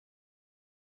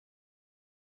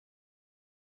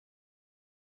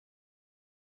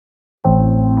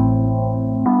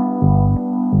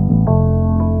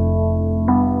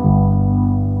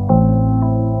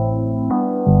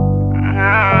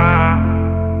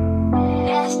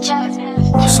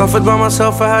Suffered by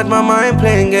myself, I had my mind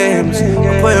playing games.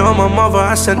 I put it on my mother,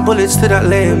 I sent bullets to that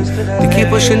lame. They keep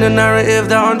pushing the narrative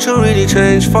that Huncho really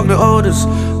changed. Fuck the orders,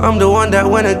 I'm the one that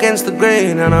went against the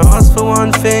grain. And I asked for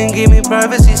one thing, give me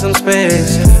privacy, some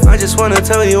space. I just wanna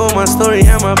tell you all my story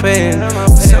and my pain.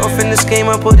 Set off in this game,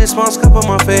 I put this mask up on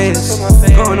my face.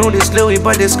 Got all this Louis,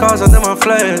 but there's scars under my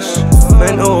flesh.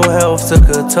 Mental health took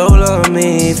a toll on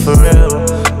me, for real.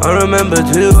 I remembered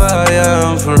who I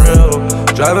am, for real.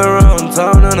 Driving around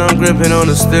town and I'm gripping on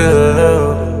the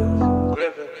steel.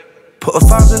 Put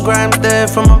 1,000 grams there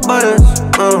for my butters.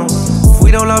 If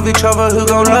we don't love each other, who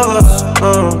gon' love us?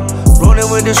 Rolling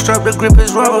with the strap, the grip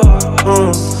is rubber.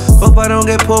 Hope I don't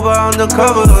get pulled by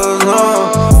undercovers.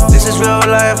 This is real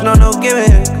life, no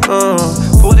gimmick.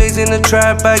 4 days in the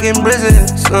trap, bagging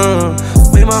blizzards.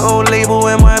 Made my own label,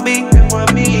 MYB.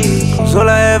 Cause all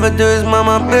I ever do is mind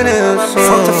my business.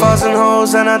 Fucked 1,000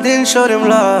 hoes and I didn't show them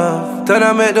love. Then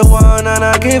I met the one and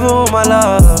I gave her all my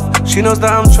love. She knows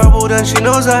that I'm troubled and she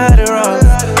knows I had it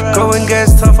rough. Going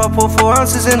gets tough, I put 4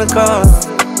 ounces in the cup.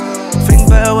 Think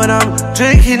better when I'm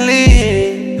drinking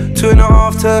lean.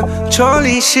 2.5 to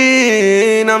Charlie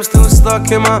Sheen. I'm still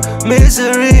stuck in my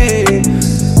misery.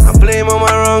 I blame all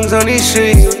my wrongs on these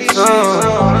streets.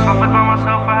 Suffered by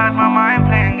myself, I had my mind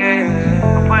playing games.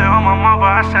 I put it on my mother,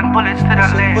 I sent bullets to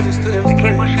that lane. They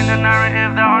keep pushing the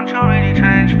narrative that Huncho really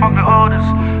changed. Fuck the orders,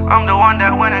 I'm the one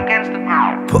that went against the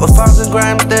grain. Put 1,000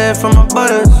 grams there for my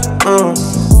butters.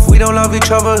 If we don't love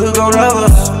each other, who gon' love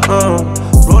us?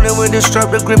 Rolling with the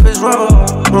strap, the grip is rubber.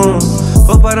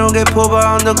 Hope I don't get pulled by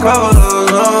undercovers.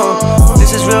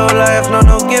 This is real life,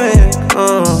 no gimmick.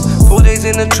 4 days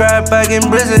in the trap, bagging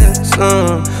blizzards.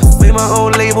 Made my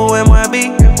own label,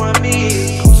 MYB.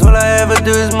 Cause all I ever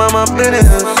do is mind my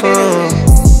business.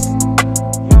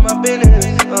 Mind my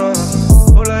business.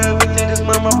 All I ever did is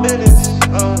mind my business.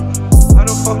 I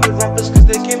don't fuck with rappers cause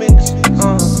they gimmicks.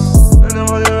 And them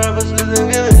other rappers cause they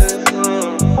gimmicks.